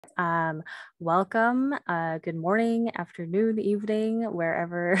Welcome. Good morning, afternoon, evening,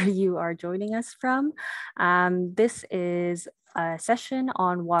 wherever you are joining us from. This is a session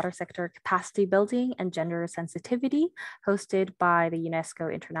on water sector capacity building and gender sensitivity, hosted by the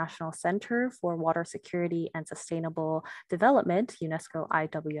UNESCO International Center for Water Security and Sustainable Development, UNESCO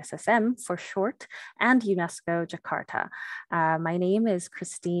IWSSM for short, and UNESCO Jakarta. My name is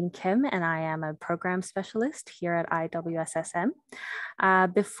Christine Kim, and I am a program specialist here at IWSSM.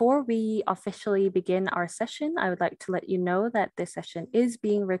 Before we officially begin our session, I would like to let you know that this session is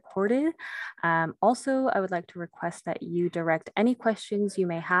being recorded. Also, I would like to request that you direct any questions you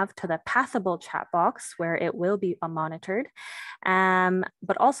may have to the Pathable chat box where it will be monitored.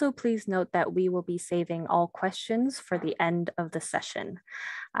 But also please note that we will be saving all questions for the end of the session.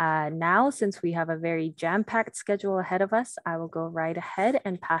 Now, since we have a very jam-packed schedule ahead of us, I will go right ahead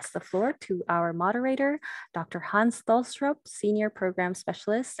and pass the floor to our moderator, Dr. Hans Tholstrup, Senior Program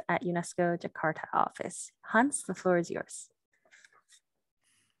Specialist at UNESCO Jakarta office. Hans, the floor is yours.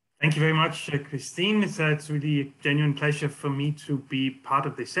 Thank you very much, Christine. It's really a genuine pleasure for me to be part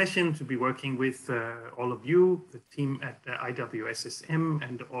of this session, to be working with all of you, the team at IWSSM,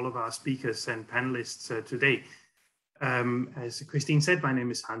 and all of our speakers and panelists today. As Christine said, my name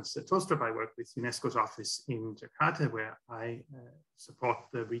is Hans Tholstrup. I work with UNESCO's office in Jakarta, where I support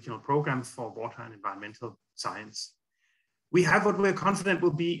the regional program for water and environmental science. We have what we're confident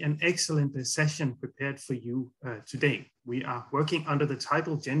will be an excellent session prepared for you today. We are working under the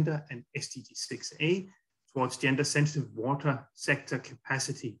title Gender and SDG 6A towards gender-sensitive water sector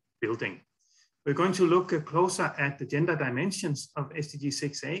capacity building. We're going to look closer at the gender dimensions of SDG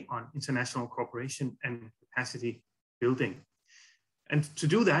 6A on international cooperation and capacity building. And to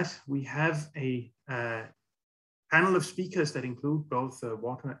do that, we have a panel of speakers that include both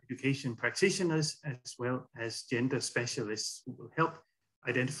water education practitioners as well as gender specialists who will help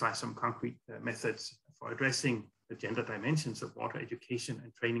identify some concrete methods for addressing the gender dimensions of water education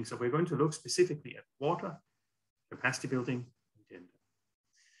and training. So we're going to look specifically at water, capacity building, and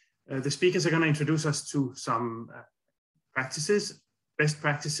gender. The speakers are going to introduce us to some practices, best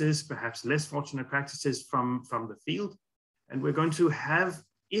practices, perhaps less fortunate practices from the field. And we're going to have,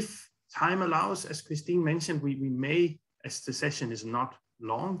 if time allows, as Christine mentioned, we may, as the session is not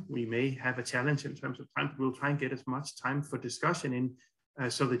long, we may have a challenge in terms of time. We'll try and get as much time for discussion in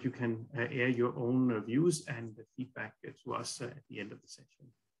so that you can air your own views and feedback to us at the end of the session.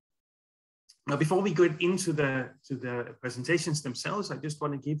 Now, before we get into the presentations themselves, I just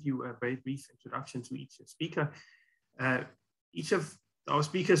want to give you a very brief introduction to each speaker. Each of our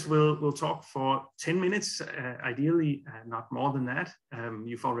speakers will talk for 10 minutes, ideally not more than that.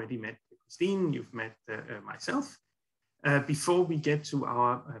 You've already met Christine, you've met myself. Before we get to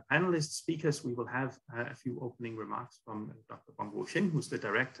our panelist speakers, we will have a few opening remarks from Dr. Bongwo Shin, who's the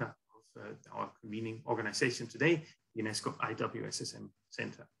director of our convening organization today, UNESCO IWSSM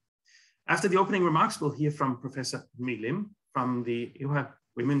Center. After the opening remarks, we'll hear from Professor Mi Lim from the Iowa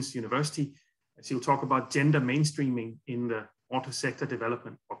Women's University. She'll talk about gender mainstreaming in the Water Sector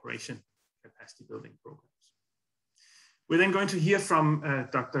Development Cooperation Capacity Building Programs. We're then going to hear from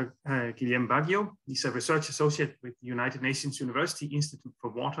Dr. Guillem Baggio. He's a research associate with the United Nations University Institute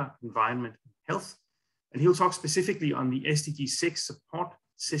for Water, Environment, and Health. And he'll talk specifically on the SDG 6 support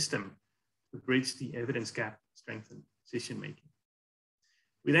system to bridge the evidence gap, strengthen decision-making.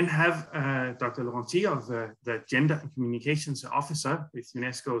 We then have Dr. Laurentier of the Gender and Communications Officer with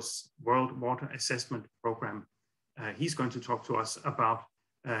UNESCO's World Water Assessment Program. He's going to talk to us about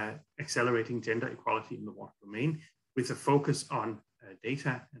accelerating gender equality in the water domain with a focus on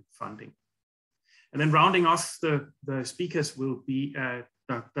data and funding. And then rounding off the speakers will be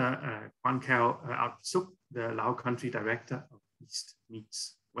Dr. Kwan Kao Aut-Suk, the Lao Country Director of East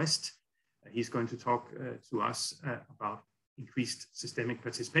Meets West. He's going to talk to us about increased systemic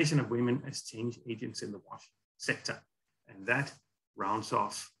participation of women as change agents in the water sector. And that rounds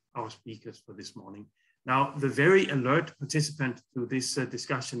off our speakers for this morning. Now, the very alert participant to this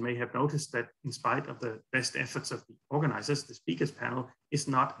discussion may have noticed that in spite of the best efforts of the organizers, the speakers panel is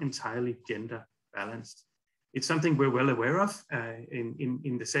not entirely gender balanced. It's something we're well aware of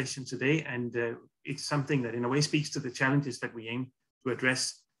in the session today, and it's something that in a way speaks to the challenges that we aim to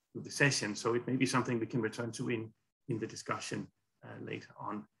address through the session. So it may be something we can return to in the discussion later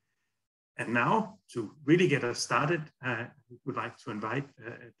on. And now, to really get us started, I would like to invite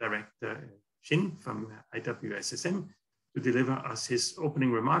Director Shin from IWSSM to deliver us his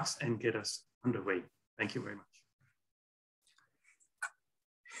opening remarks and get us underway. Thank you very much.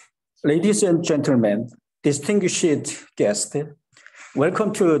 Ladies and gentlemen, distinguished guests,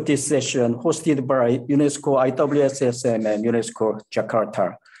 welcome to this session hosted by UNESCO IWSSM and UNESCO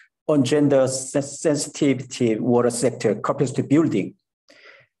Jakarta. on gender sensitivity water sector capacity building.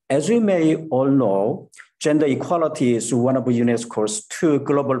 As we may all know, gender equality is one of UNESCO's 2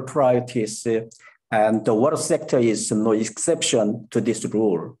 global priorities, and the water sector is no exception to this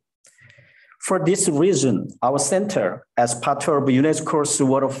rule. For this reason, our center, as part of UNESCO's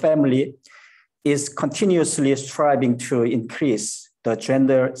water family, is continuously striving to increase the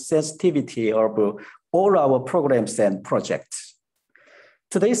gender sensitivity of all our programs and projects.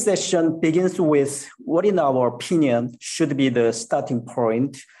 Today's session begins with what, in our opinion, should be the starting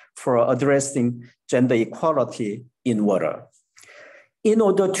point for addressing gender equality in water. In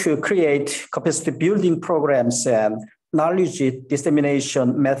order to create capacity building programs and knowledge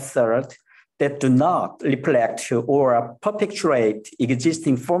dissemination methods that do not reflect or perpetuate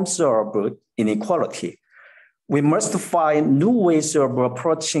existing forms of inequality, we must find new ways of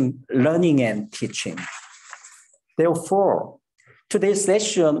approaching learning and teaching. Therefore, today's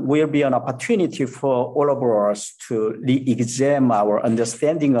session will be an opportunity for all of us to re-examine our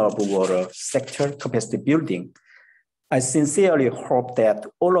understanding of water sector capacity building. I sincerely hope that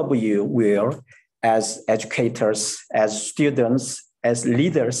all of you will, as educators, as students, as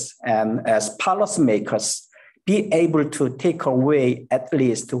leaders, and as policymakers, be able to take away at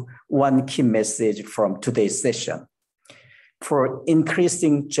least one key message from today's session for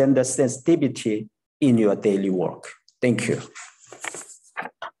increasing gender sensitivity in your daily work. Thank you.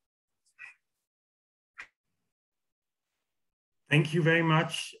 Thank you very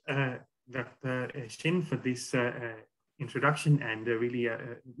much, Dr. Shin, for this introduction and really a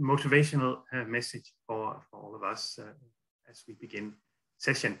motivational message for all of us as we begin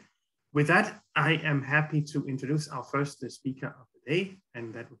session. With that, I am happy to introduce our first speaker of the day,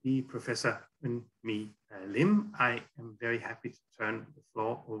 and that would be Professor Eun-Mi Lim. I am very happy to turn the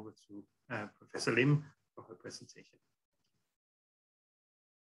floor over to Professor Lim for her presentation.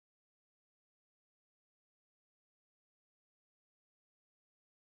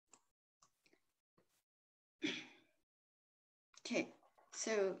 Okay,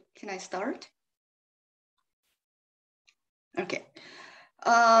 so can I start? Okay.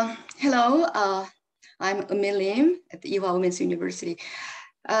 Hello, I'm Eun-Mi Lim at the Ewha Women's University.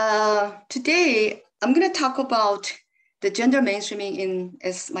 Today, I'm going to talk about the gender mainstreaming in,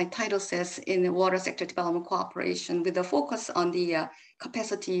 as my title says, in the water sector development cooperation with a focus on the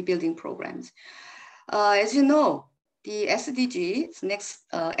capacity building programs. As you know, the SDG, next,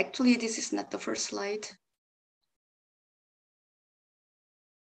 actually, this is not the first slide.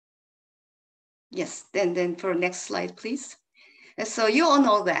 Yes, then for next slide, please. And so you all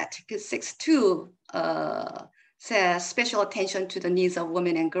know that because 6.2 says special attention to the needs of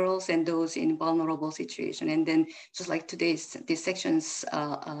women and girls and those in vulnerable situation. And then just like today's this section's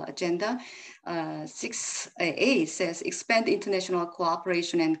agenda, 6A says expand international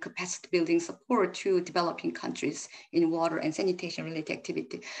cooperation and capacity building support to developing countries in water and sanitation related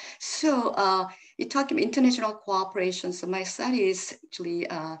activity. So you're talking about international cooperation. So my study is actually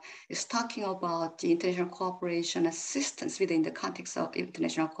is talking about the international cooperation assistance within the context of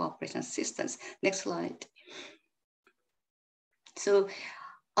international cooperation assistance. Next slide. So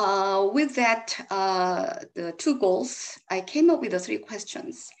with that, the 2 goals, I came up with the 3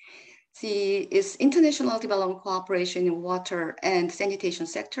 questions. Is international development cooperation in water and sanitation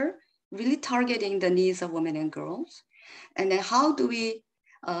sector really targeting the needs of women and girls? And then how do we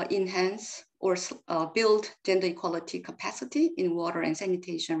enhance or build gender equality capacity in water and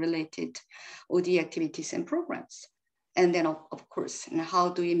sanitation related OD activities and programs? And then of course, and how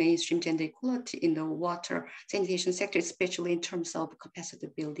do we mainstream gender equality in the water sanitation sector, especially in terms of capacity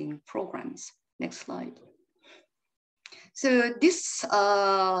building programs? Next slide. So this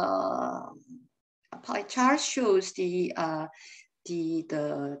pie chart shows the OECD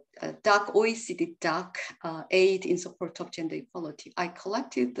DAC aid in support of gender equality. I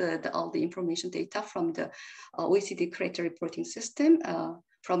collected all the information data from the OECD Creator Reporting System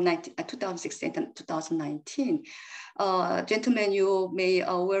from 2016 and 2019. Gentlemen, you may be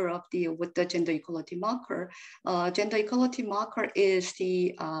aware of with the gender equality marker. Gender equality marker is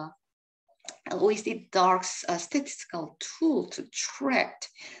the OECD DAC's statistical tool to track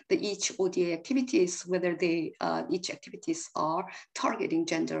each ODA activities, whether they each activities are targeting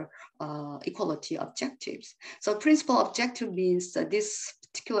gender equality objectives. So principal objective means that this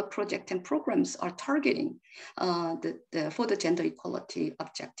particular project and programs are targeting for the gender equality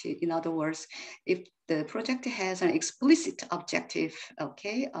objective. In other words, if the project has an explicit objective,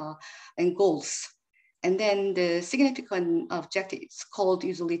 okay, and goals, and then the significant objective is called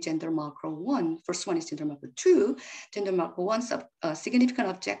usually gender marker 1. First one is gender marker 2. Gender marker 1's significant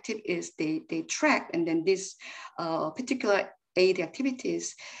objective is they track, and then this particular aid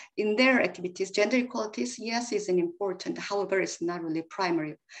activities, in their activities, gender equality, yes, is an important, however, it's not really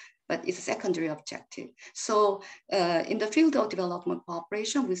primary, but it's a secondary objective. So in the field of development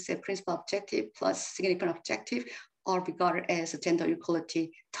cooperation, we say principal objective plus significant objective are regarded as gender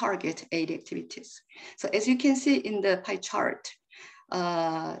equality target aid activities. So as you can see in the pie chart,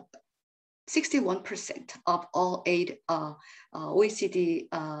 61% of all aid OECD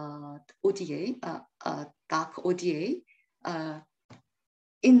ODA, DAC ODA,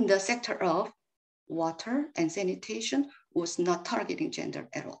 in the sector of water and sanitation was not targeting gender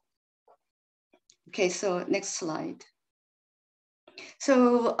at all. Okay, so next slide.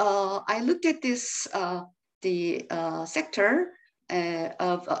 So I looked at this, the sector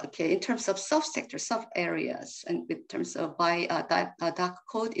of, in terms of sub-sector, sub-areas, and in terms of why DAC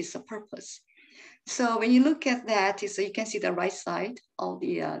code is a purpose. So when you look at that, so you can see the right side of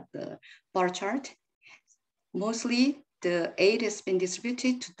the bar chart. Mostly the aid has been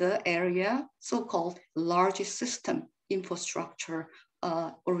distributed to the area, so-called large system infrastructure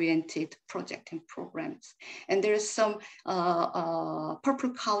oriented project and programs. And there's some purple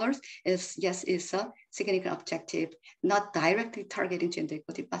colors is a significant objective, not directly targeting gender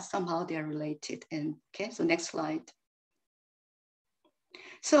equality, but somehow they are related. And okay, so next slide.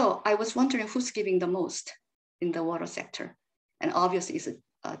 So I was wondering who's giving the most in the water sector. And obviously it's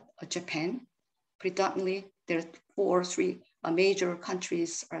Japan. Predominantly, there are three major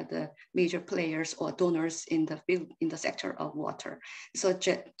countries are the major players or donors in the field, in the sector of water. So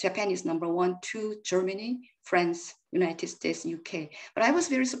Japan is number 1, 2, Germany, France, United States, UK. But I was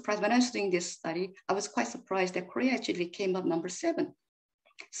very surprised when I was doing this study. I was quite surprised that Korea actually came up number 7.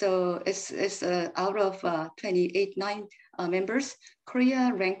 So it's out of 28 members,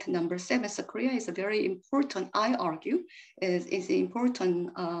 Korea ranked number 7. So Korea is a very important, I argue, is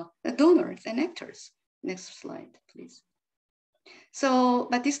important donors and actors. Next slide, please. So,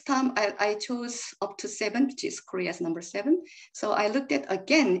 but this time I chose up to 7, which is Korea's number 7. So I looked at,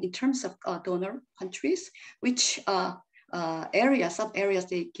 again, in terms of donor countries, which areas, sub-areas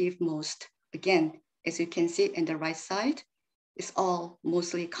they give most. Again, as you can see in the right side, it's all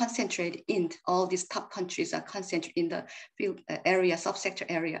mostly concentrated in, all these top countries are concentrated in the field area, subsector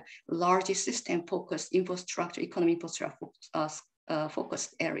area, large system focused infrastructure, economic infrastructure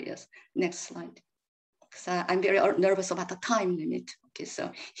focused areas. Next slide. So I'm very nervous about the time limit. Okay,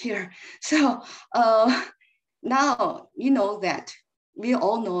 so here, so now you know that we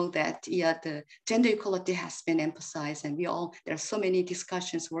all know that the gender equality has been emphasized, and there are so many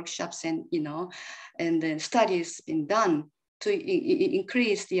discussions, workshops, and and then studies been done to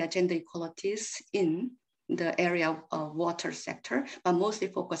increase the gender equalities in the area of water sector, but mostly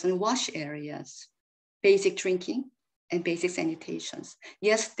focus on wash areas, basic drinking, and basic sanitations.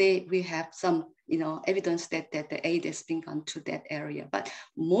 Yes, we have some evidence that the aid has been gone to that area, but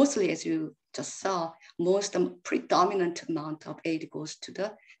mostly, as you just saw, predominant amount of aid goes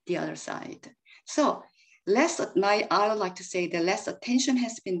to the other side. So I would like to say that less attention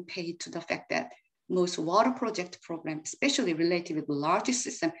has been paid to the fact that most water project programs, especially related with large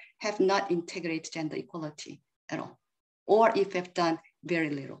systems, have not integrated gender equality at all, or if have done very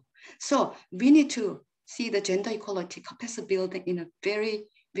little. So we need to see the gender equality capacity building in a very,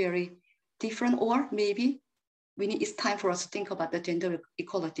 very different, or maybe it's time for us to think about the gender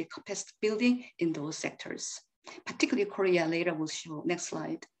equality capacity building in those sectors. Particularly Korea, later we'll show. Next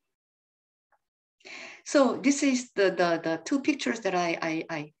slide. So this is the 2 pictures that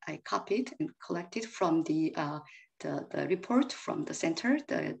I copied and collected from the report from the center,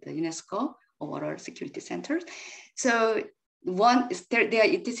 the UNESCO Water Security Center. So one is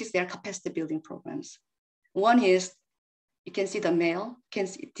this is their capacity building programs. One is, you can see the male,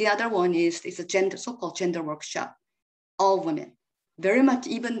 the other one is a so-called gender workshop, all women. Very much,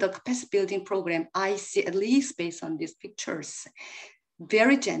 even the capacity building program, I see, at least based on these pictures,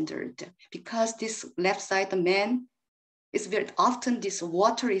 very gendered, because this left side, the man, is very often this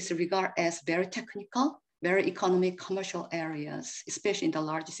water is regarded as very technical, very economic, commercial areas, especially in the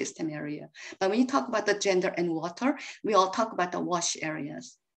large system area. But when you talk about the gender and water, we all talk about the wash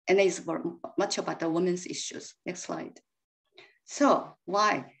areas, and it's much about the women's issues. Next slide. So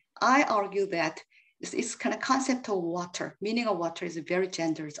why? I argue that it's kind of concept of water, meaning of water is very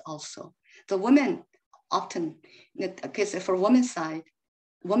gendered also. The women often, okay, so for women's side,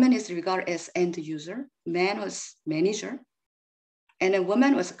 woman is regarded as end user, man was manager, and a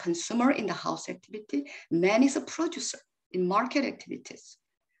woman was a consumer in the house activity, man is a producer in market activities.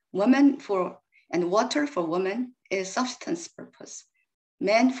 Women and water for women is substance purpose.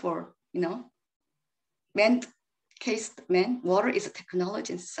 Man for, water is a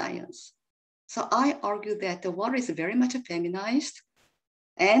technology and science. So I argue that the water is very much feminized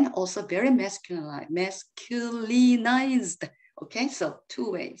and also very masculinized. Okay, so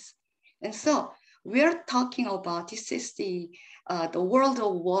two ways. And so we're talking about, this is the world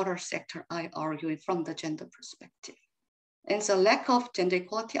of water sector, I argue, from the gender perspective. And so lack of gender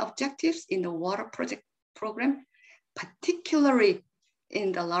equality objectives in the water project program, particularly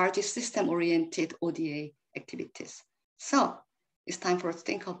in the large system-oriented ODA activities. So it's time for us to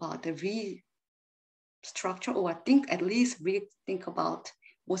think about the restructure, or at least rethink about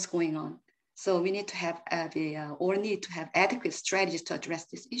what's going on. So we need to have need to have adequate strategies to address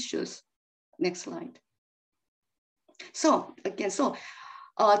these issues. Next slide. So again,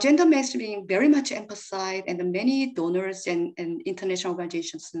 gender mainstreaming very much emphasized, and the many donors and international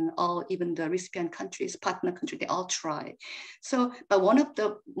organizations and all, even the recipient countries, partner countries, they all try. So, but one of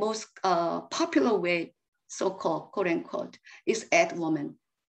the most popular way, so-called quote unquote, is add women.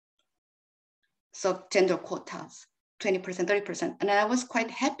 So gender quotas, 20%, 30%. And I was quite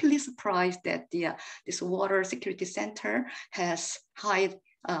happily surprised that this Water Security Center has high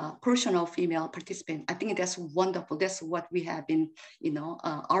portion of female participants. I think that's wonderful. That's what we have been,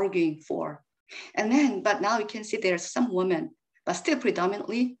 arguing for. And then, but now you can see there's some women, but still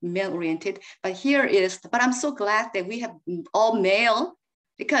predominantly male-oriented. But but I'm so glad that we have all male,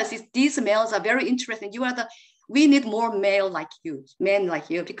 because these males are very interesting. We need more male like you, men like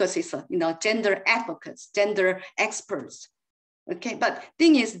you, because it's gender advocates, gender experts. Okay, but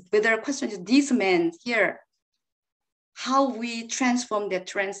thing is, whether question is these men here, how we transform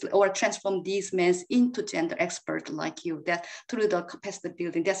these men into gender expert like you, that through the capacity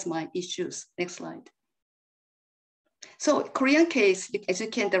building. That's my issues. Next slide. So Korean case, as you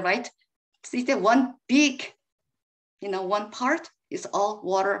can, the right, see that one big, one part is all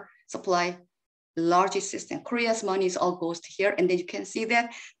water supply, largest system. Korea's money is all goes to here, and then you can see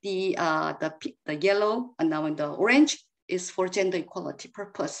that the yellow and now in the orange is for gender equality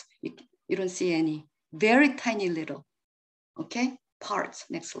purpose. You don't see any, very tiny little. Okay, parts.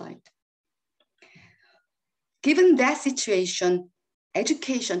 Next slide. Given that situation,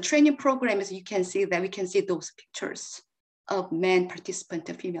 education training programs, you can see that we can see those pictures of men participants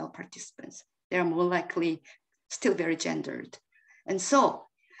and female participants. They're more likely still very gendered. And so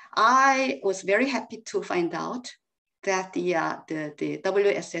I was very happy to find out that the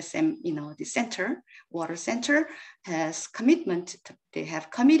WSSM, the center, water center, has commitment. They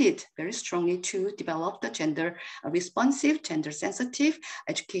have committed very strongly to develop the gender responsive, gender sensitive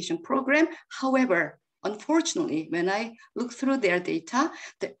education program. However, unfortunately, when I look through their data,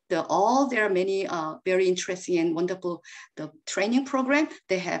 there are many very interesting and wonderful training program.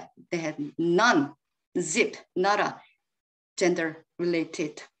 They had none, zip, nada, gender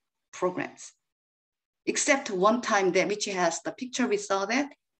related programs. Except one time there, which has the picture we saw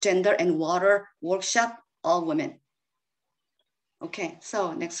that, gender and water workshop, all women. Okay,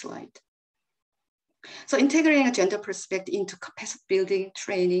 so next slide. So integrating a gender perspective into capacity building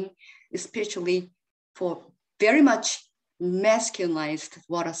training, especially for very much masculinized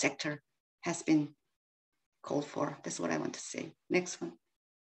water sector, has been called for. That's what I want to say. Next one.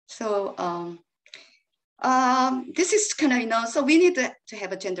 So this is kind of, so we need to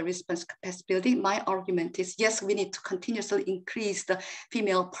have a gender response capacity building. My argument is, yes, we need to continuously increase the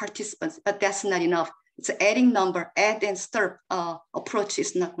female participants, but that's not enough. It's adding number, add and stir approach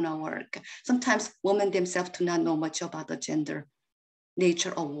is not gonna work. Sometimes women themselves do not know much about the gender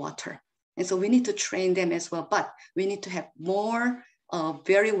nature of water. And so we need to train them as well, but we need to have more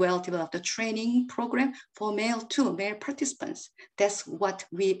very well developed training program for male participants. That's what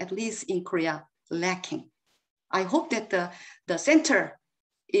we, at least in Korea, lacking. I hope that the center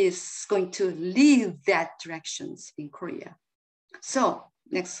is going to lead that directions in Korea. So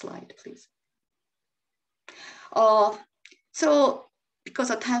next slide, please. So because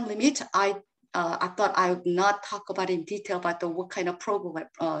of time limit, I thought I would not talk about in detail about what kind of program,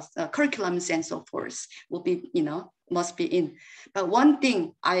 curriculums and so forth will be, must be in. But one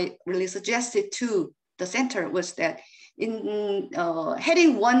thing I really suggested to the center was that in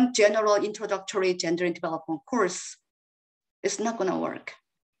having one general introductory gender and development course is not going to work.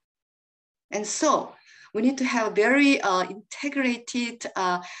 And so we need to have very integrated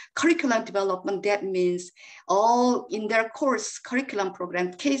curriculum development. That means all in their course curriculum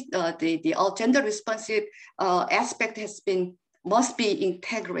program, the all gender responsive aspect must be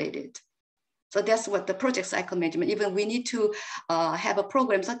integrated. So that's what the project cycle management, even we need to have a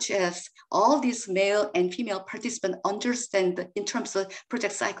program such as all these male and female participants understand in terms of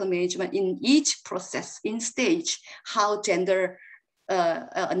project cycle management in each process, in stage, how gender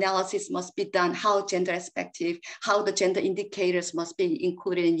analysis must be done, how gender perspective, how the gender indicators must be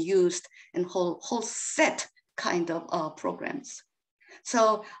included and used, and whole set kind of programs.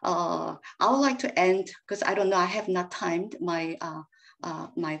 So I would like to end, because I don't know, I have not timed my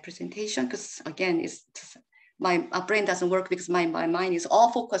my presentation, because again, it's my brain doesn't work because my mind is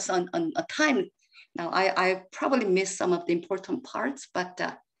all focused on a time. Now I probably missed some of the important parts, but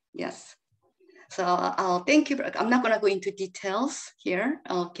yes. So thank you. I'm not going to go into details here.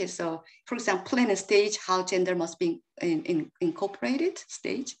 Okay, so for example, plan and stage, how gender must be incorporated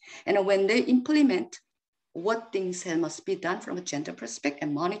stage. And when they implement, what things must be done from a gender perspective,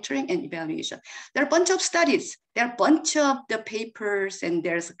 and monitoring and evaluation. There are a bunch of studies. There are a bunch of the papers, and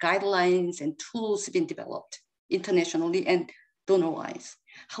there's guidelines and tools being developed internationally and donor-wise.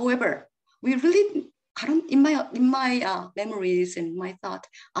 However, we really, I don't, in my memories and my thought,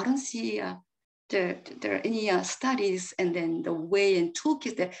 I don't see there are any studies and then the way and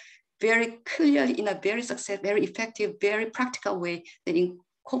toolkits that very clearly, in a very successful, very effective, very practical way, that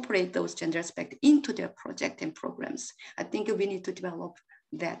incorporate those gender aspects into their project and programs. I think we need to develop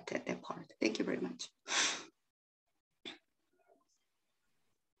that part. Thank you very much.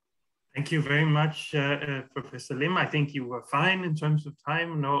 Thank you very much, Professor Lim. I think you were fine in terms of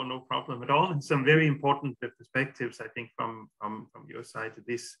time, no problem at all. And some very important perspectives, I think, from your side to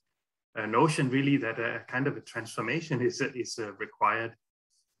this notion really that a kind of a transformation is required,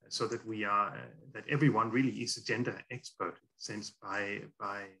 so that we are that everyone really is a gender expert, in a sense, by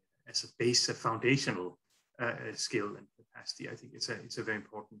as a base, a foundational skill and capacity. I think it's a very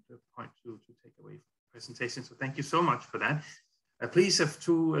important point to take away from the presentation. So thank you so much for that. Please,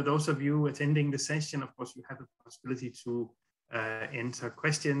 to those of you attending the session, of course, you have the possibility to enter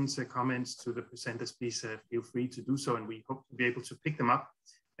questions, comments to the presenters. Please feel free to do so, and we hope to be able to pick them up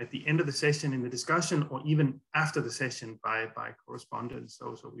at the end of the session in the discussion, or even after the session by correspondence.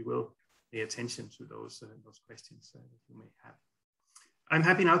 So we will pay attention to those questions that you may have. I'm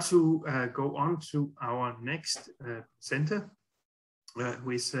happy now to go on to our next presenter,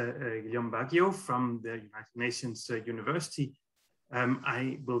 who is Guillaume Baggio from the United Nations University.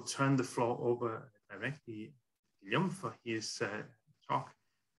 I will turn the floor over directly to Guillaume for his talk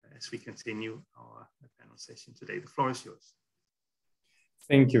as we continue our panel session today. The floor is yours.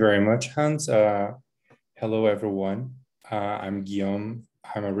 Thank you very much, Hans. Hello, everyone. I'm Guillaume.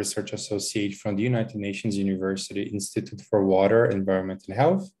 I'm a research associate from the United Nations University Institute for Water, Environment and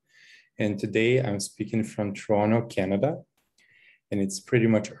Health. And today I'm speaking from Toronto, Canada. And it's pretty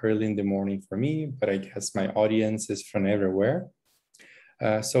much early in the morning for me, but I guess my audience is from everywhere.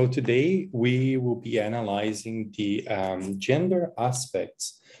 So today we will be analyzing the gender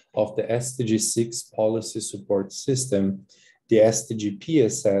aspects of the SDG 6 policy support system. The SDG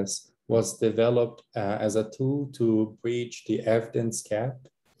PSS was developed as a tool to bridge the evidence gap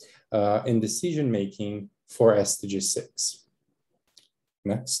in decision-making for SDG 6.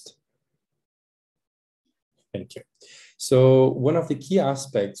 Next. Thank you. So one of the key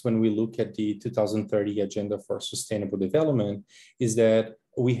aspects when we look at the 2030 Agenda for Sustainable Development is that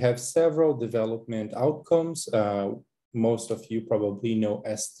we have several development outcomes. Most of you probably know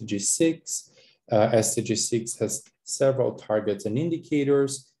SDG 6. SDG 6 has several targets and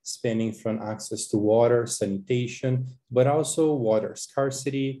indicators spanning from access to water, sanitation, but also water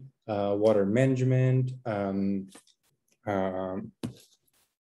scarcity, water management,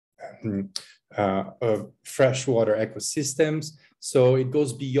 freshwater ecosystems. So it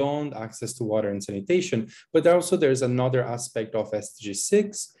goes beyond access to water and sanitation, but also there's another aspect of SDG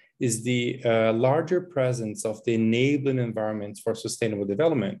 6 is the larger presence of the enabling environments for sustainable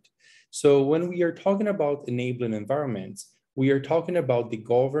development. So when we are talking about enabling environments, we are talking about the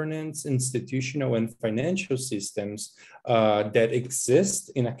governance, institutional, and financial systems that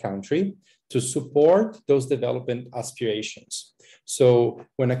exist in a country to support those development aspirations. So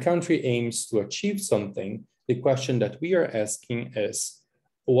when a country aims to achieve something, the question that we are asking is,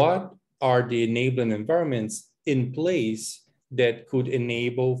 what are the enabling environments in place that could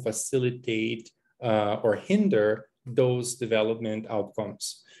enable, facilitate, or hinder those development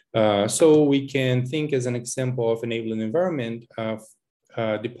outcomes? So we can think as an example of enabling environment of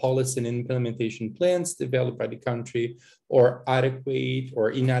the policy and implementation plans developed by the country, or adequate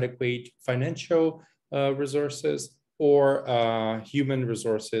or inadequate financial resources, or human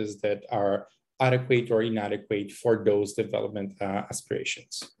resources that are adequate or inadequate for those development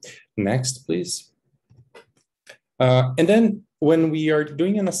aspirations. Next, please. And then when we are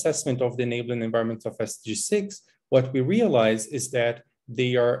doing an assessment of the enabling environments of SDG 6, what we realize is that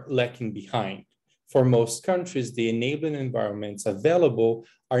they are lacking behind. For most countries, the enabling environments available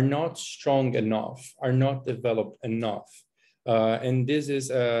are not strong enough, are not developed enough. And this is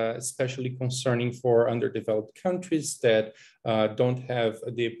especially concerning for underdeveloped countries that don't have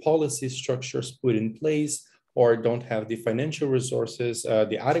the policy structures put in place or don't have the financial resources,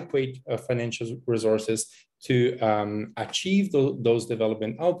 the adequate financial resources to achieve those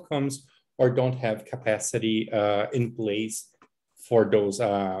development outcomes, or don't have capacity in place for those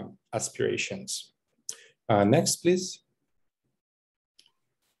aspirations. Next, please.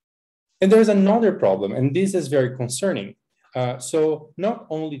 And there's another problem, and this is very concerning. So not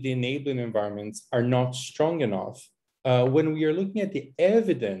only the enabling environments are not strong enough, when we are looking at the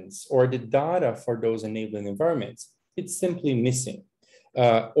evidence or the data for those enabling environments, it's simply missing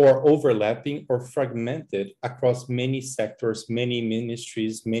or overlapping or fragmented across many sectors, many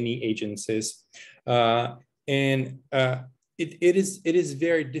ministries, many agencies. It is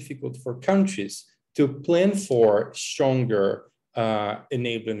very difficult for countries to plan for stronger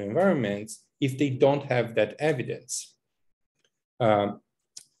enabling environments if they don't have that evidence.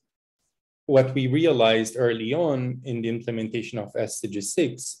 What we realized early on in the implementation of SDG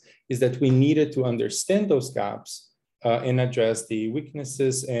 6 is that we needed to understand those gaps and address the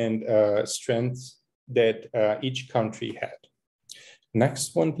weaknesses and strengths that each country had.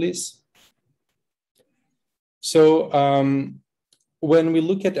 Next one, please. So when we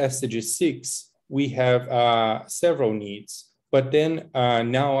look at SDG 6, we have several needs, but then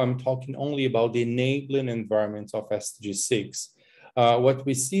now I'm talking only about the enabling environments of SDG 6. What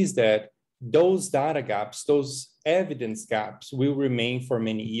we see is that those data gaps, those evidence gaps will remain for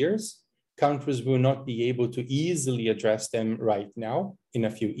many years. Countries will not be able to easily address them right now in a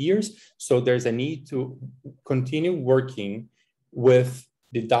few years. So there's a need to continue working with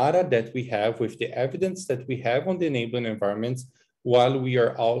the data that we have, with the evidence that we have on the enabling environments, while we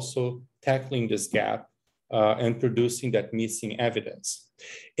are also tackling this gap and producing that missing evidence.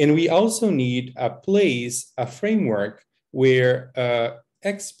 And we also need a place, a framework where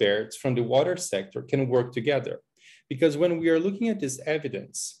experts from the water sector can work together. Because when we are looking at this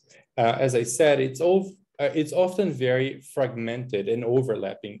evidence, as I said, it's often very fragmented and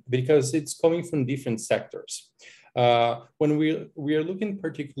overlapping because it's coming from different sectors. When we are looking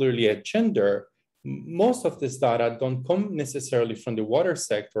particularly at gender, most of this data don't come necessarily from the water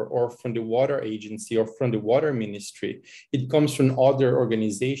sector or from the water agency or from the water ministry. It comes from other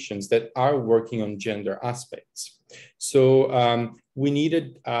organizations that are working on gender aspects. So we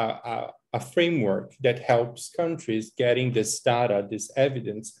needed a framework that helps countries getting this data, this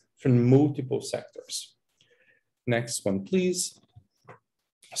evidence from multiple sectors. Next one, please.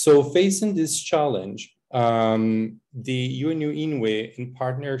 So facing this challenge, the UNU-INWE, in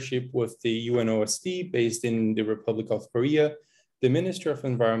partnership with the UNOSD based in the Republic of Korea, the Ministry of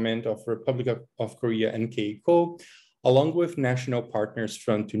Environment of Republic of Korea and KECO, along with national partners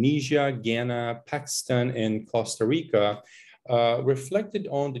from Tunisia, Ghana, Pakistan, and Costa Rica, reflected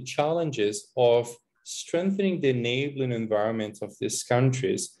on the challenges of strengthening the enabling environments of these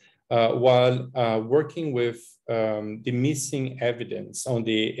countries while working with the missing evidence on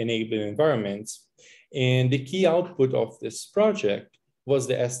the enabling environments. And the key output of this project was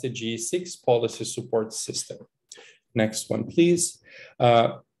the SDG 6 policy support system. Next one, please.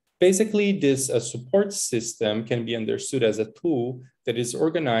 Basically, this support system can be understood as a tool that is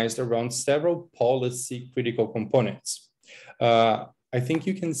organized around several policy critical components. I think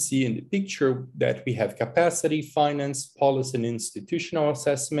you can see in the picture that we have capacity, finance, policy, and institutional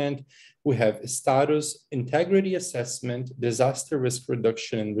assessment. We have status, integrity assessment, disaster risk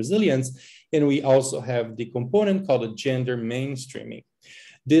reduction and resilience, and we also have the component called gender mainstreaming.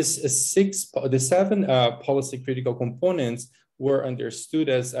 The seven policy critical components were understood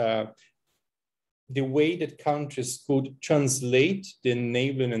as the way that countries could translate the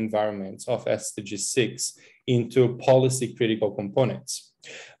enabling environments of SDG 6 into policy critical components.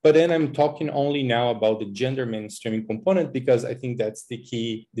 But then I'm talking only now about the gender mainstreaming component because I think that's the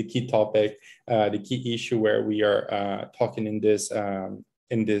key topic, the key issue where we are talking in this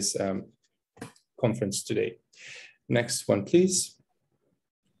conference today. Next one, please.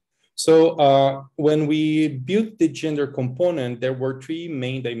 So when we built the gender component, there were three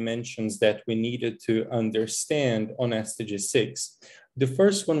main dimensions that we needed to understand on SDG 6. The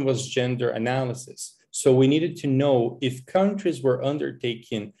first one was gender analysis. So we needed to know if countries were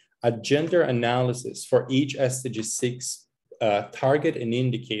undertaking a gender analysis for each SDG 6 target and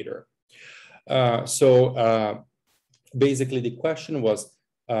indicator. Basically the question was,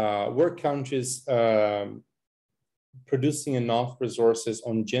 were countries producing enough resources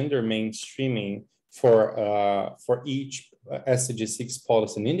on gender mainstreaming for each SDG 6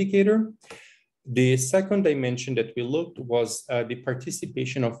 policy and indicator? The second dimension that we looked was the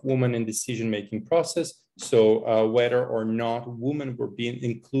participation of women in decision-making process. So whether or not women were being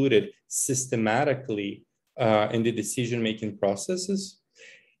included systematically in the decision-making processes.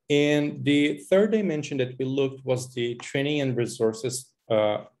 And the third dimension that we looked was the training and resources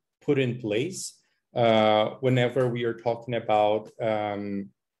put in place whenever we are talking about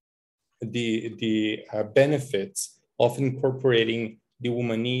the benefits of incorporating the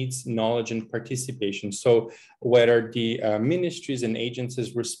woman needs, knowledge, and participation. So whether the ministries and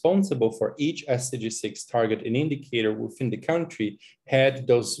agencies responsible for each SDG 6 target and indicator within the country had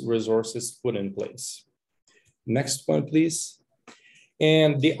those resources put in place. Next one, please.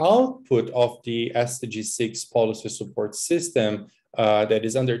 And the output of the SDG 6 policy support system that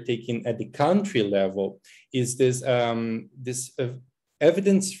is undertaken at the country level is this,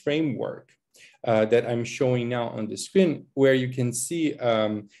 evidence framework that I'm showing now on the screen, where you can see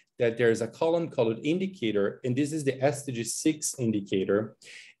that there's a column called indicator, and this is the SDG 6 indicator.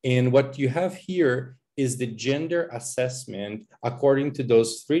 And what you have here is the gender assessment according to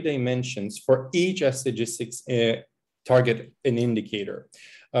those 3 dimensions for each SDG 6 target and indicator.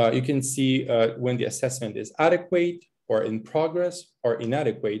 You can see when the assessment is adequate or in progress or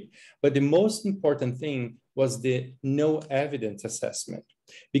inadequate, but the most important thing was the no evidence assessment.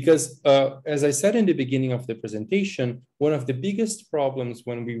 Because as I said in the beginning of the presentation, one of the biggest problems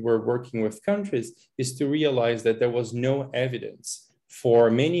when we were working with countries is to realize that there was no evidence for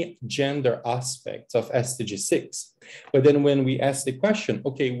many gender aspects of SDG 6. But then when we ask the question,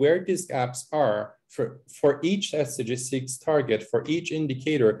 okay, where these gaps are for each SDG 6 target, for each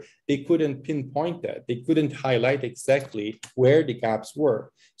indicator, they couldn't pinpoint that. They couldn't highlight exactly where the gaps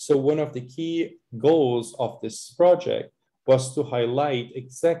were. So one of the key goals of this project was to highlight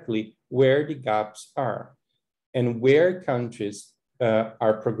exactly where the gaps are and where countries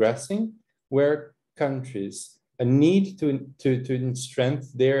are progressing, where countries need to strengthen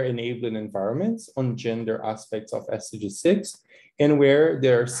their enabling environments on gender aspects of SDG 6, and where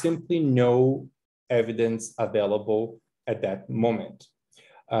there are simply no evidence available at that moment.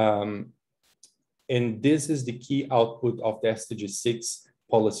 And this is the key output of the SDG 6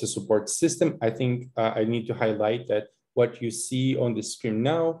 policy support system. I think I need to highlight that what you see on the screen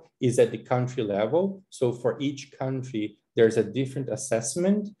now is at the country level. So for each country, there's a different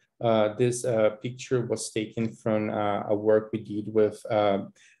assessment. This picture was taken from a work we did with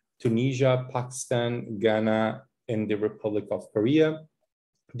Tunisia, Pakistan, Ghana, and the Republic of Korea.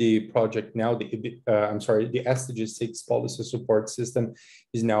 The project now, the SDG 6 policy support system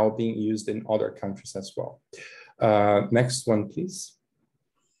is now being used in other countries as well. Next one, please.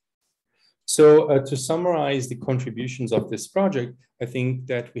 So to summarize the contributions of this project, I think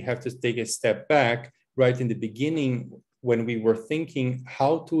that we have to take a step back right in the beginning when we were thinking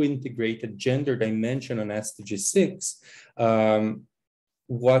how to integrate a gender dimension on SDG 6.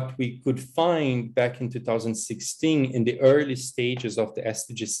 What we could find back in 2016 in the early stages of the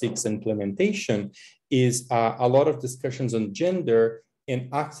SDG 6 implementation is a lot of discussions on gender and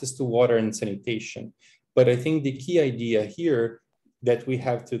access to water and sanitation. But I think the key idea here that we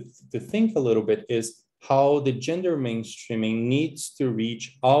have to think a little bit is how the gender mainstreaming needs to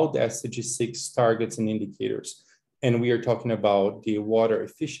reach all the SDG 6 targets and indicators. And we are talking about the water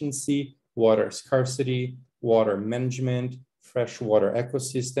efficiency, water scarcity, water management, freshwater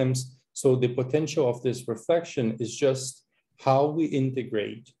ecosystems. So the potential of this reflection is just how we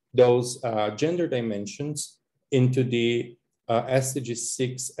integrate those gender dimensions into the SDG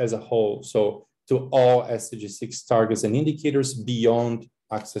 6 as a whole. So to all SDG 6 targets and indicators beyond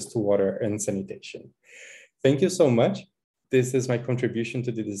access to water and sanitation. Thank you so much. This is my contribution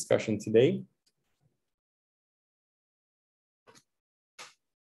to the discussion today.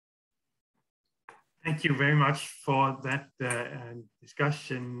 Thank you very much for that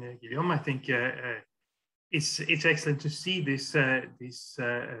discussion, Guillaume. I think it's excellent to see this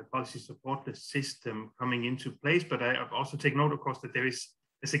policy support system coming into place, but I've also taken note, of course, that there is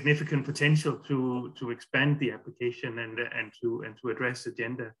a significant potential to expand the application and to address the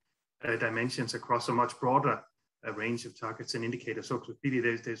gender dimensions across a much broader range of targets and indicators. So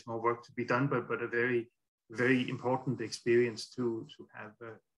clearly there's more work to be done, but a very, very important experience to have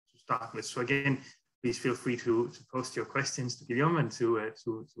to start with. So again, please feel free to post your questions to Guillaume and to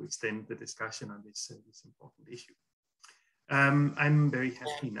extend the discussion on this important issue. I'm very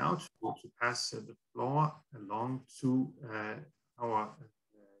happy now to pass the floor along to our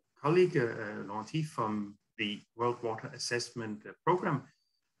colleague, Laurent from the World Water Assessment Program,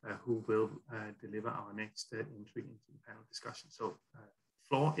 who will deliver our next entry into the panel discussion. So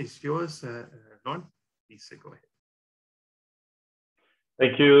floor is yours, Laurent. Please go ahead.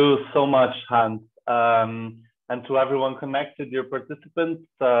 Thank you so much, Hans. And to everyone connected, dear participants,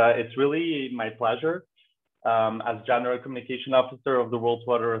 it's really my pleasure as General Communication Officer of the World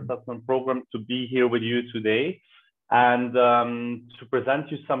Water Assessment Program to be here with you today and to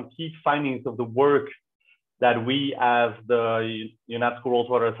present you some key findings of the work that we as the UNESCO World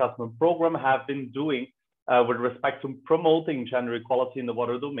Water Assessment Program have been doing with respect to promoting gender equality in the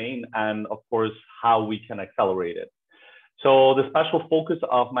water domain and, of course, how we can accelerate it. So the special focus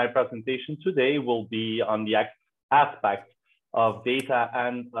of my presentation today will be on the aspect of data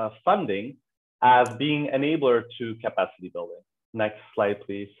and funding as being enabler to capacity building. Next slide,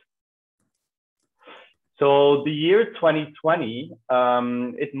 please. So the year 2020,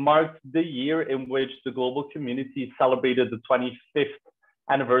 it marked the year in which the global community celebrated the 25th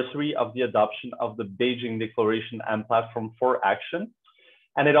anniversary of the adoption of the Beijing Declaration and Platform for Action.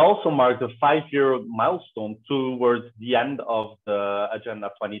 And it also marked a 5-year milestone towards the end of the Agenda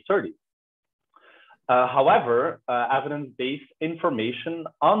 2030. However, evidence-based information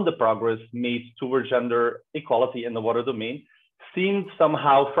on the progress made toward gender equality in the water domain seemed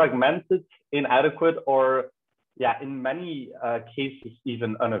somehow fragmented, inadequate, or in many cases,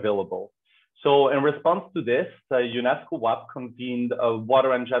 even unavailable. So in response to this, UNESCO WAP convened a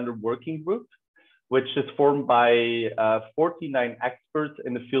Water and Gender Working Group, which is formed by 49 experts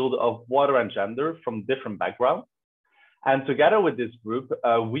in the field of water and gender from different backgrounds. And together with this group,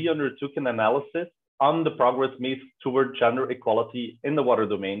 we undertook an analysis on the progress made toward gender equality in the water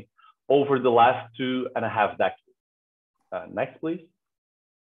domain over the last 2.5 decades. Next, please.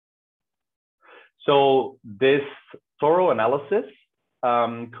 So this thorough analysis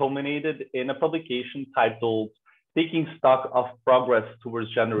culminated in a publication titled Taking Stock of Progress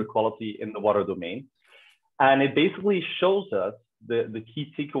Towards Gender Equality in the Water Domain. And it basically shows us the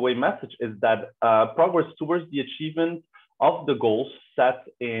key takeaway message is that progress towards the achievement of the goals set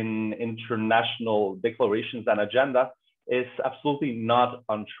in international declarations and agenda is absolutely not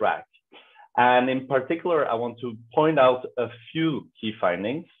on track. And in particular, I want to point out a few key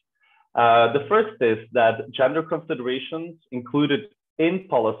findings. The first is that gender considerations included in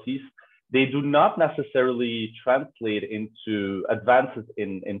policies, they do not necessarily translate into advances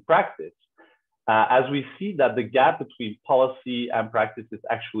in practice, as we see that the gap between policy and practice is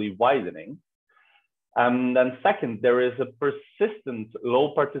actually widening. And then second, there is a persistent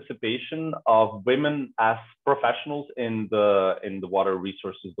low participation of women as professionals in the water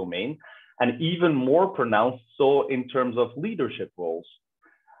resources domain, and even more pronounced so in terms of leadership roles.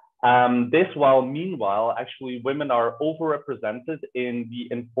 This while meanwhile, actually women are overrepresented in the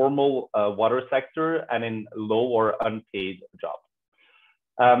informal water sector and in low or unpaid jobs.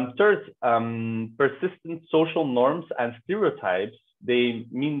 Third, persistent social norms and stereotypes, they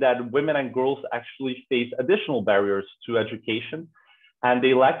mean that women and girls actually face additional barriers to education, and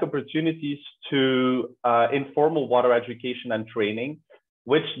they lack opportunities to informal water education and training,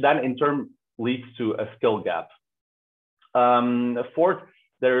 which then in turn leads to a skill gap. Fourth,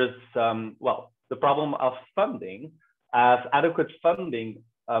 there is, the problem of funding, as adequate funding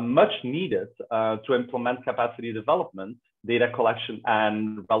much needed to implement capacity development, data collection,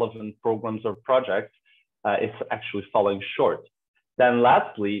 and relevant programs or projects is actually falling short. Then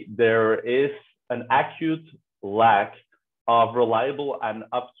lastly, there is an acute lack of reliable and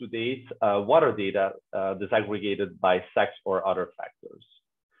up-to-date water data disaggregated by sex or other factors.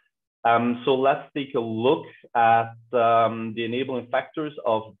 So let's take a look at the enabling factors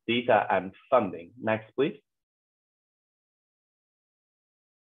of data and funding. Next, please.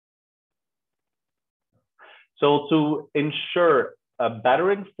 So to ensure a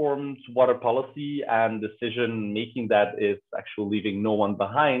better informed water policy and decision making that is actually leaving no one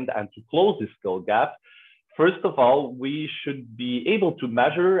behind, and to close this skill gap, first of all, we should be able to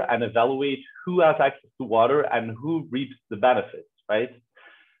measure and evaluate who has access to water and who reaps the benefits, right?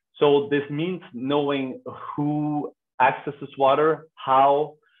 So this means knowing who accesses water,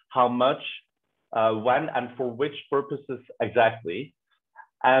 how much, when, and for which purposes exactly.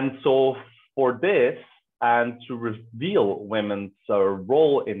 And so for this, and to reveal women's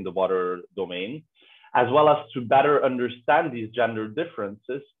role in the water domain, as well as to better understand these gender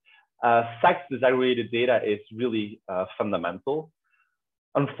differences, sex disaggregated data is really fundamental.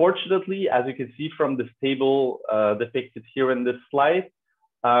 Unfortunately, as you can see from this table depicted here in this slide,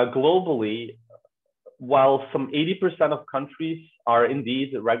 globally, while some 80% of countries are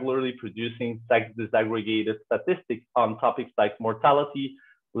indeed regularly producing sex disaggregated statistics on topics like mortality,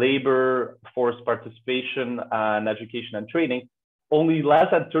 labor, force participation, and education and training, only less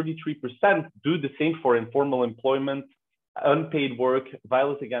than 33% do the same for informal employment, unpaid work,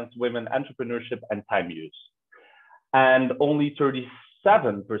 violence against women, entrepreneurship, and time use. And only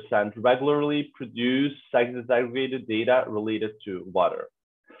 7% regularly produce sex disaggregated data related to water.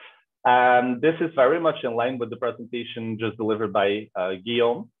 And this is very much in line with the presentation just delivered by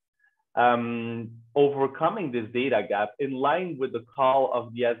Guillaume. Overcoming this data gap in line with the call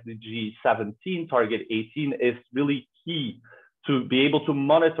of the SDG 17 target 18 is really key to be able to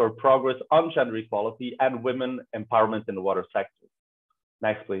monitor progress on gender equality and women empowerment in the water sector.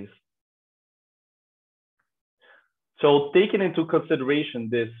 Next, please. So taking into consideration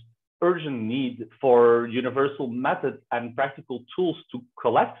this urgent need for universal methods and practical tools to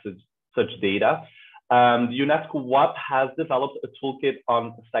collect such data, the UNESCO WAP has developed a toolkit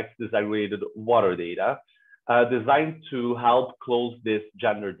on sex disaggregated water data designed to help close this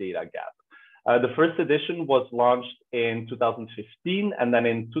gender data gap. The first edition was launched in 2015, and then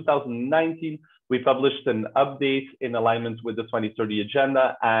in 2019, we published an update in alignment with the 2030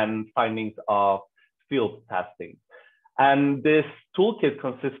 agenda and findings of field testing. And this toolkit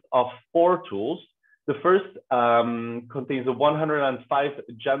consists of 4 tools. The first contains 105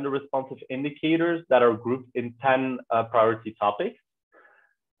 gender responsive indicators that are grouped in 10 priority topics.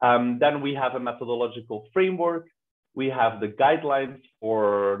 Then we have a methodological framework. We have the guidelines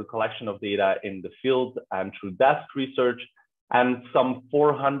for the collection of data in the field and through desk research, and some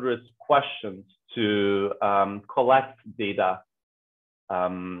 400 questions to collect data.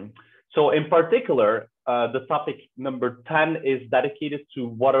 So in particular, the topic number 10 is dedicated to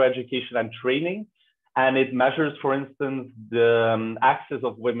water education and training. And it measures, for instance, the access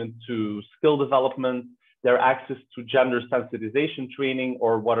of women to skill development, their access to gender sensitization training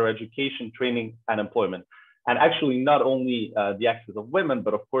or water education training and employment. And actually not only the access of women,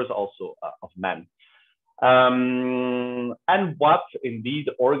 but of course also of men. And WAP indeed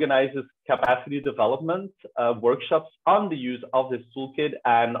organizes capacity development workshops on the use of this toolkit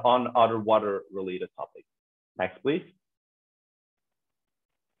and on other water related topics. Next, please.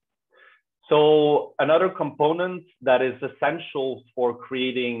 So another component that is essential for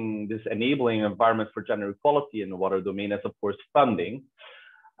creating this enabling environment for gender equality in the water domain is, of course, funding.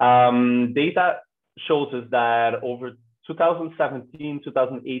 Data shows us that over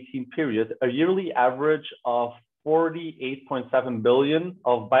 2017-2018 period, a yearly average of 48.7 billion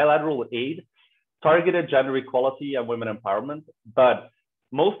of bilateral aid targeted gender equality and women empowerment, but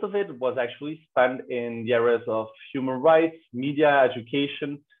most of it was actually spent in the areas of human rights, media,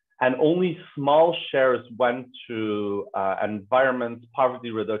 education, and only small shares went to environment, poverty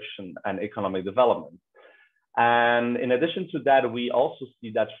reduction, and economic development. And in addition to that, we also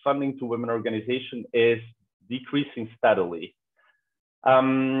see that funding to women organizations is decreasing steadily.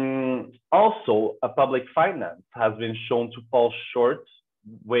 Also, a public finance has been shown to fall short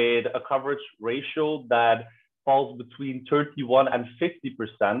with a coverage ratio that falls between 31 and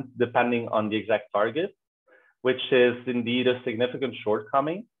 50%, depending on the exact target, which is indeed a significant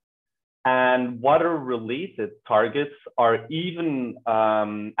shortcoming. And water-related targets are even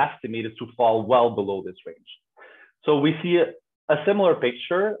estimated to fall well below this range. So we see a similar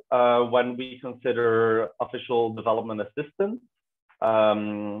picture when we consider official development assistance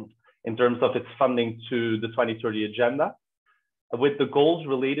in terms of its funding to the 2030 agenda, with the goals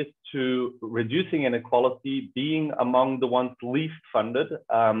related to reducing inequality being among the ones least funded,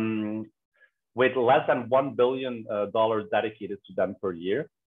 with less than $1 billion dedicated to them per year.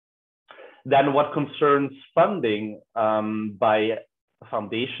 Then what concerns funding by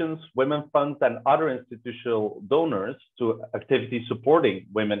foundations, women funds, and other institutional donors to activities supporting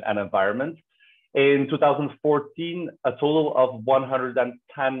women and environment. In 2014, a total of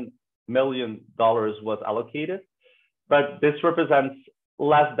 $110 million was allocated, but this represents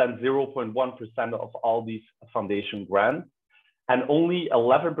less than 0.1% of all these foundation grants, and only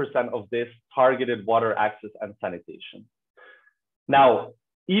 11% of this targeted water access and sanitation. Now,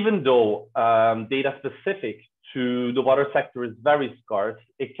 even though data specific to the water sector is very scarce,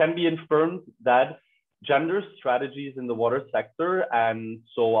 it can be inferred that gender strategies in the water sector, and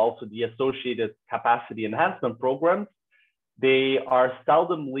so also the associated capacity enhancement programs, they are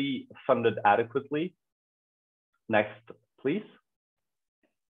seldomly funded adequately. Next, please.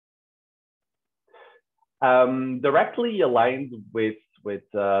 Directly aligned with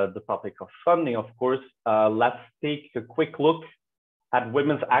the topic of funding, of course, let's take a quick look at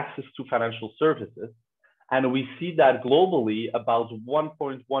women's access to financial services. And we see that globally, about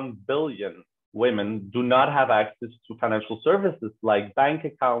 1.1 billion women do not have access to financial services like bank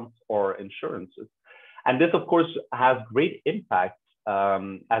accounts or insurances. And this, of course, has great impact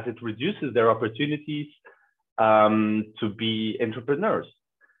as it reduces their opportunities to be entrepreneurs.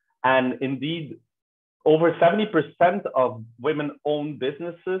 And indeed, over 70% of women-owned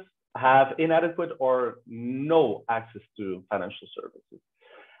businesses have inadequate or no access to financial services.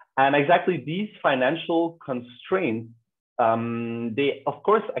 And exactly these financial constraints, they of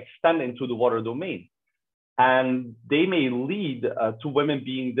course extend into the water domain. And they may lead to women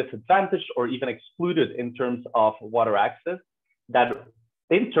being disadvantaged or even excluded in terms of water access, that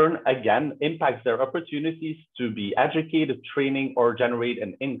in turn, again, impacts their opportunities to be educated, training, or generate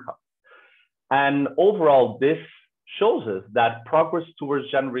an income. And overall, this shows us that progress towards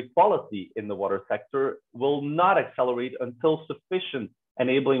gender equality in the water sector will not accelerate until sufficient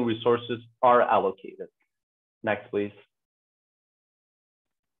enabling resources are allocated. Next, please.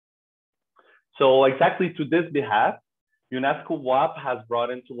 So exactly to this behalf, UNESCO WAP has brought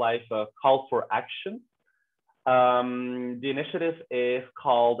into life a call for action. The initiative is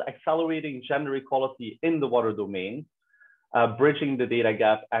called Accelerating Gender Equality in the Water Domain, Bridging the Data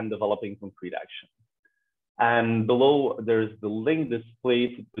Gap and Developing Concrete Action. And below, there's the link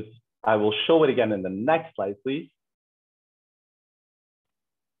displayed. I will show it again in the next slide, please.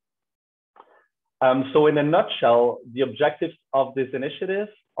 So in a nutshell, the objectives of this initiative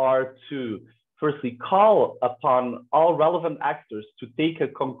are to firstly call upon all relevant actors to take a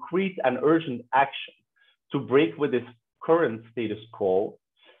concrete and urgent action to break with its current status quo.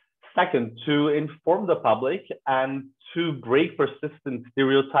 Second, to inform the public and to break persistent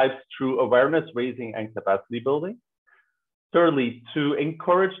stereotypes through awareness raising and capacity building. Thirdly, to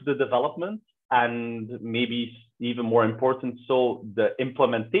encourage the development and maybe even more important, so the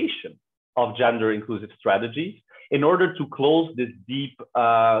implementation of gender inclusive strategies in order to close this deep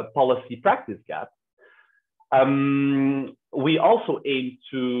policy practice gap. We also aim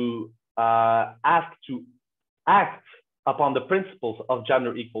to ask to act upon the principles of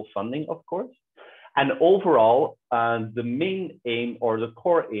gender equal funding, of course. And overall, the main aim or the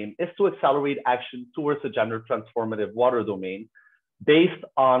core aim is to accelerate action towards a gender transformative water domain based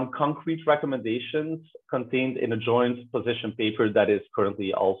on concrete recommendations contained in a joint position paper that is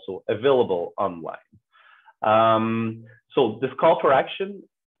currently also available online. So this call for action,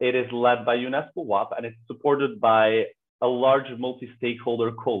 it is led by UNESCO WAP and it's supported by a large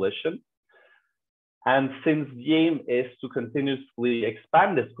multi-stakeholder coalition. And since the aim is to continuously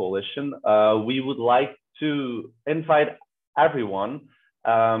expand this coalition, we would like to invite everyone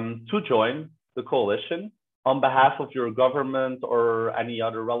to join the coalition on behalf of your government or any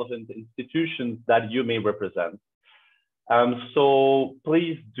other relevant institutions that you may represent. So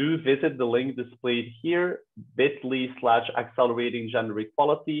please do visit the link displayed here, bit.ly/accelerating gender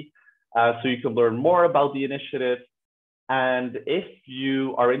equality, so you can learn more about the initiative. And if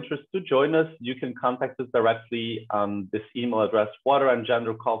you are interested to join us, you can contact us directly on this email address,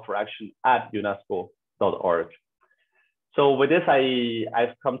 waterandgendercallforaction@unesco.org. So with this,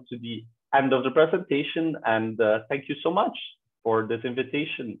 I've come to the end of the presentation, and thank you so much for this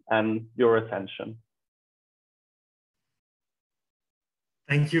invitation and your attention.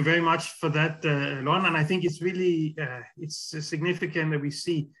 Thank you very much for that, Lon. And I think it's really, it's significant that we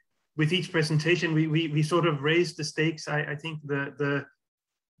see with each presentation, we sort of raise the stakes. I think the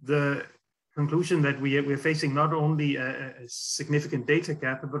conclusion that we're facing not only a significant data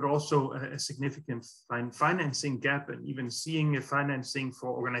gap, but also a significant financing gap, and even seeing a financing for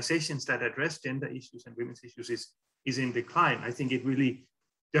organizations that address gender issues and women's issues is in decline. I think it really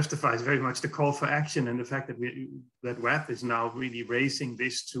justifies very much the call for action and the fact that that WAP is now really raising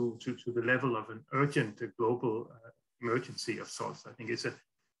this to the level of an urgent global emergency of sorts. I think it's a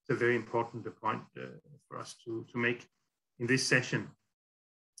very important point for us to make in this session.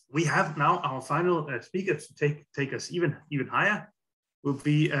 We have now our final speaker to take us even higher. Will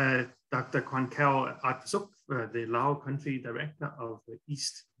be Dr. Kwan Kao Atpasuk, the Lao Country Director of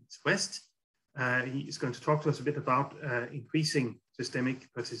East West. He is going to talk to us a bit about increasing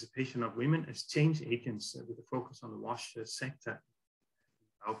systemic participation of women as change agents with a focus on the WASH sector in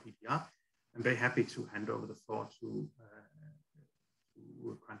Lao PDR. I'm very happy to hand over the floor to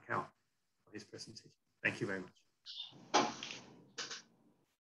Kwan Kao for his presentation. Thank you very much.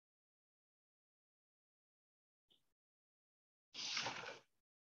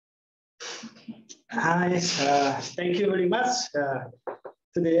 Hi, thank you very much.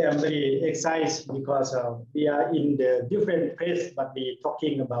 Today I'm very excited because we are in the different place, but we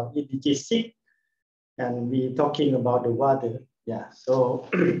talking about SDG 6 and we talking about the water. Yeah, so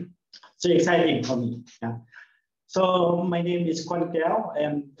so exciting for me. Yeah. So my name is Kwan Kao. I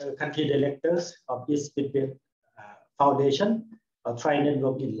am the country director of East West Foundation, a tri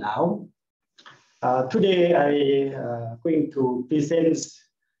network in Laos. Today I going to present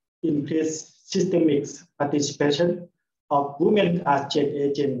increased systemic participation of women as change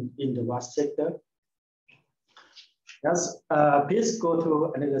agents in the WASH sector. Yes, please go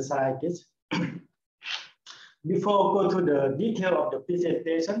to another slide, please. Before I go to the detail of the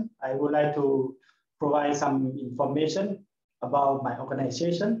presentation, I would like to provide some information about my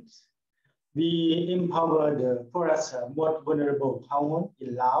organization. We empower the poorest, most vulnerable households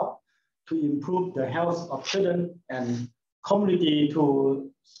in Laos to improve the health of children and community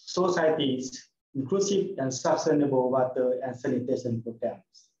to societies, inclusive and sustainable water and sanitation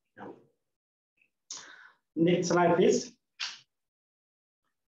programs. Next slide, please.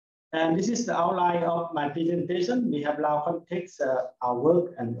 And this is the outline of my presentation. We have now context our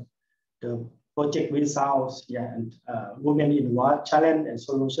work and the project results, yeah, and women in water challenge and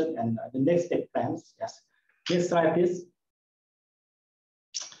solution, and the next step plans. Yes. Next slide, please.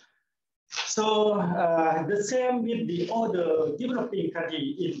 So the same with the other developing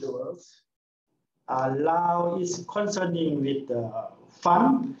countries in the world. Laos is concerning with the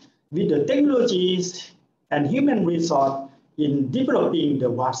fund, with the technologies and human resource in developing the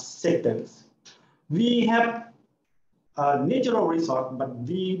water sectors. We have natural resource, but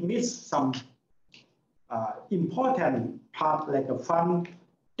we miss some important part like a fund,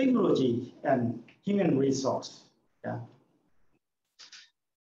 technology, and human resource. Yeah.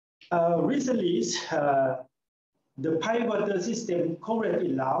 Recently, the pipe water system coverage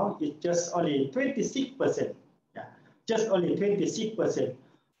in Laos is just only 26%. Yeah, just only 26%.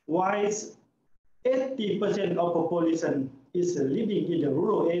 While 80% of population is living in the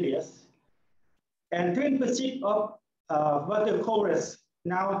rural areas, and 20% of water coverage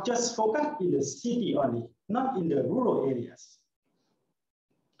now just focus in the city only, not in the rural areas.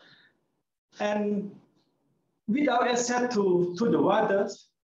 And without access to the waters,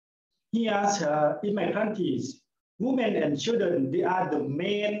 here in my countries, women and children, they are the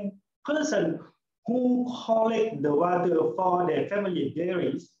main person who collect the water for their family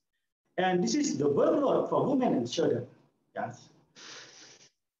dairies. And this is the workload for women and children. Yes.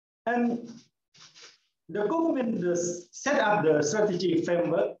 And the government set up the strategy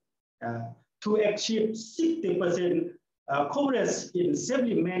framework to achieve 60% coverage in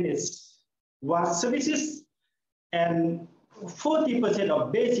safely managed water services and 40%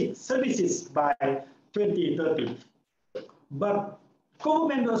 of basic services by 2030. But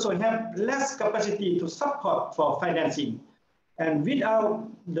government also have less capacity to support for financing. And without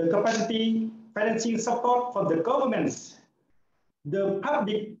the capacity financing support from the governments, the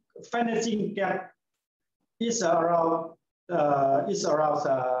public financing gap is around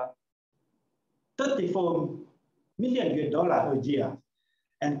 34 million US dollars a year,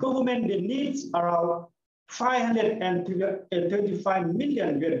 and government needs around 525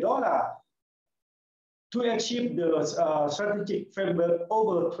 million US dollars to achieve the strategic framework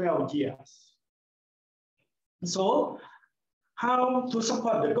over 12 years. So, how to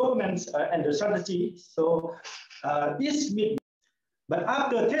support the governments and the strategy? So, this meeting. But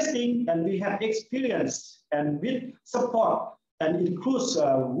after testing, and we have experience, and with support and includes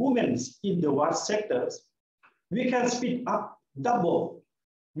women in the water sectors, we can speed up double.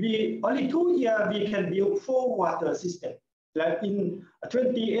 Only 2 years we can build 4 water system. Like in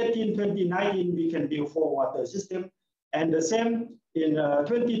 2018, 2019, we can build 4 water system, and the same in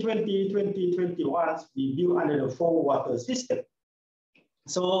 2020, 2021, we build another 4 water system.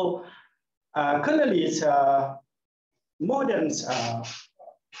 So currently, it's more than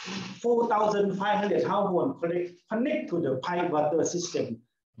 4,500 households connect to the pipe water system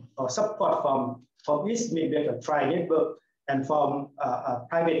or support from East Midwest Tri Network and from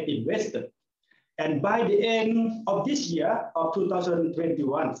private investors. And by the end of this year, of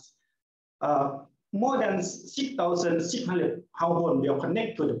 2021, more than 6,600 households will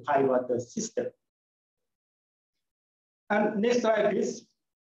connect to the pipe water system. And next slide, please.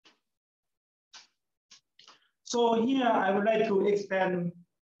 So here I would like to expand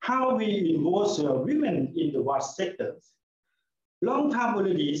how we involve women in the water sectors. Long time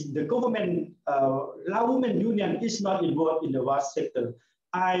already, the government, Lao Women Union is not involved in the water sector.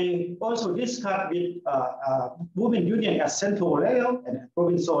 I also discussed with Women Union at central level and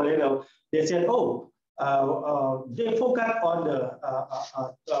provincial level. They said, oh, they focus on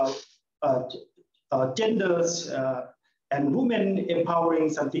the genders and women empowering,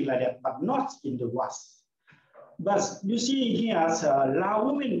 something like that, but not in the water. But you see here, Lao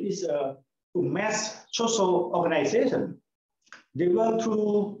Women is a mass social organization. They work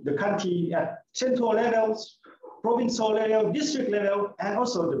through the country at central levels, provincial level, district level, and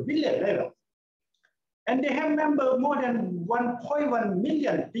also the village level. And they have members more than 1.1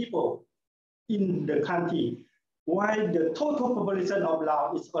 million people in the country, while the total population of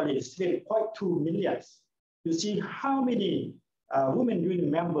Laos is only 7.2 million. You see how many women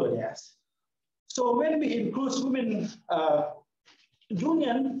union members there. So when we include women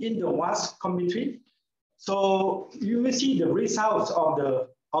union in the WAS committee, so you will see the results of the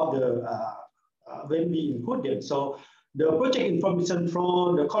when we include them. So the project information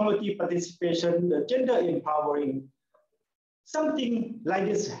flow, the community participation, the gender empowering, something like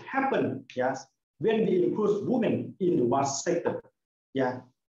this happen, yes, when we include women in the WAS sector. Yeah.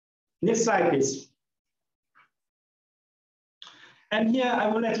 Next slide, please. And here I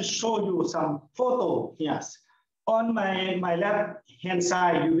would like to show you some photo. Yes. On my left hand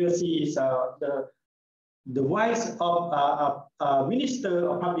side, you will see is, the wife of Minister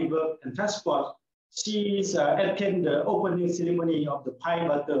of Public Works and Transport. She's attended the opening ceremony of the pipe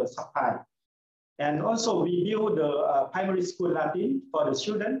water supply. And also we build the primary school Latin for the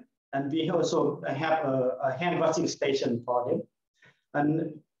children. And we also have a hand washing station for them.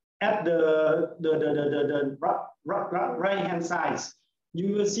 And at the right hand side,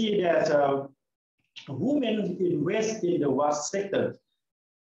 you will see that women invest in the water sector.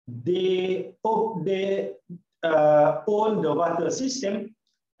 They own the water system,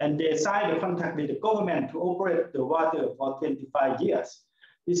 and they sign a contract with the government to operate the water for 25 years.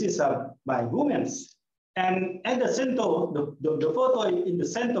 This is by women. And at the center, the photo in the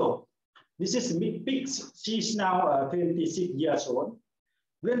center, this is Mid-Pix. She's now 26 years old.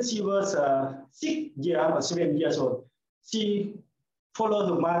 When she was 6 years or 7 years old, she followed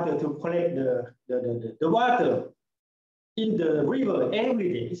her mother to collect the water in the river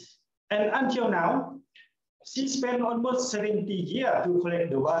every day. And until now, she spent almost 70 years to collect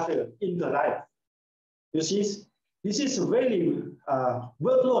the water in her life. You see, this is really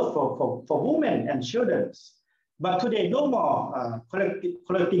workload for women and children. But today, no more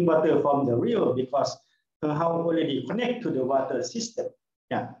collecting water from the river because her house already connected to the water system.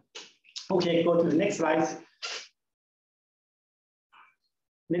 Yeah. Okay, go to the next slide.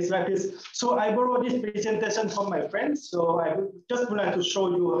 Next slide, please. So I borrowed this presentation from my friends. So I just would like to show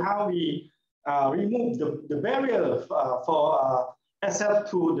you how we remove the barrier for access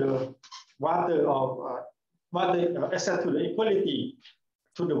to the water of access to the equality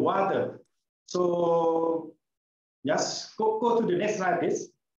to the water. So yes, go to the next slide, please.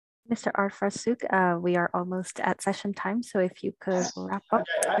 Mr. Arfasuk, we are almost at session time, so if you could wrap up.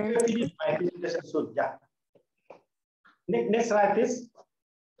 Okay, I will finish my presentation soon. Yeah. Next slide, please.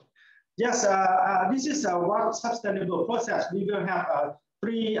 Yes, this is a water sustainable process. We will have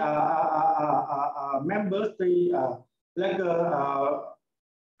three members,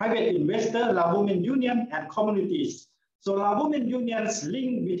 private investor, La Women Union, and communities. So La Women Unions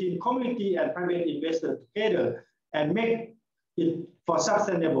link between community and private investor together and make it for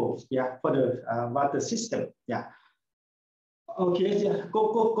sustainable, yeah, for the water system, yeah. Okay, yeah.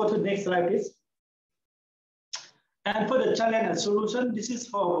 Go to the next slide, please. And for the challenge and solution, this is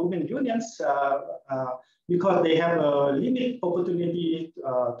for women unions because they have a limited opportunity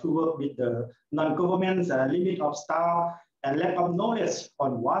to work with the non-governments, limit of staff, and lack of knowledge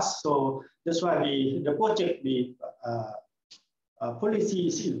on WAS. So that's why the project,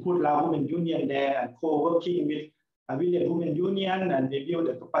 policies include La Women Union there and co-working with Village Women Union, and they build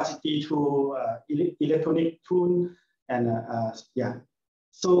the capacity to electronic tool and yeah.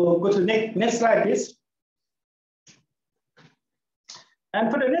 So go to the next slide, please. And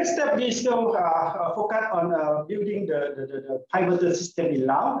for the next step, we still focus on building the pivotal system in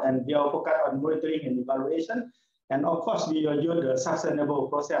Laos, and we are focused on monitoring and evaluation. And of course, we will use the sustainable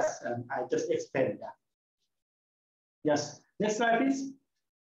process, and I just explained that. Yes, next slide, please.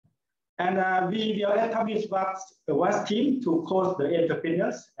 And we will establish the WAS team to coach the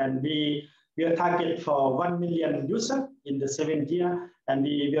entrepreneurs, and we will target for 1 million users in the 7th year, and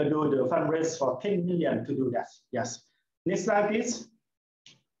we will do the fundraise for 10 million to do that. Yes. Next slide, please.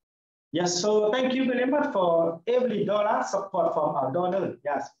 Yes, so thank you very much for every dollar support from our donor.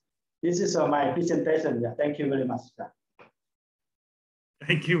 Yes, this is my presentation. Yeah, thank you very much.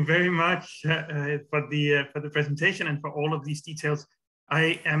 Thank you very much for the presentation and for all of these details.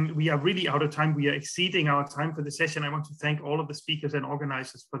 We are really out of time. We are exceeding our time for the session. I want to thank all of the speakers and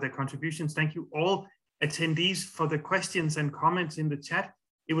organizers for their contributions. Thank you all attendees for the questions and comments in the chat.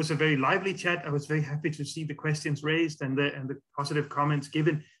 It was a very lively chat. I was very happy to see the questions raised and the positive comments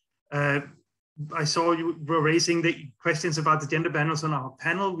given. I saw you were raising the questions about the gender panels on our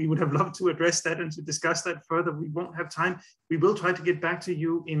panel. We would have loved to address that and to discuss that further. We won't have time. We will try to get back to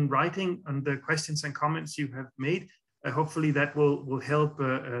you in writing on the questions and comments you have made. Hopefully that will help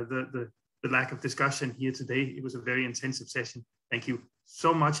the lack of discussion here today. It was a very intensive session. Thank you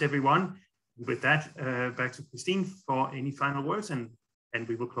so much, everyone. With that, back to Christine for any final words, and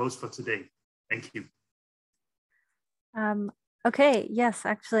we will close for today. Thank you. Okay, yes,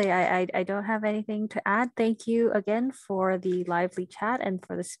 actually, I don't have anything to add. Thank you again for the lively chat and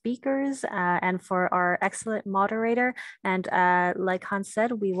for the speakers and for our excellent moderator. And like Hans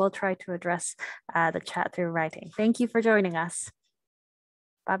said, we will try to address the chat through writing. Thank you for joining us.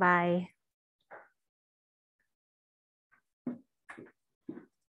 Bye-bye.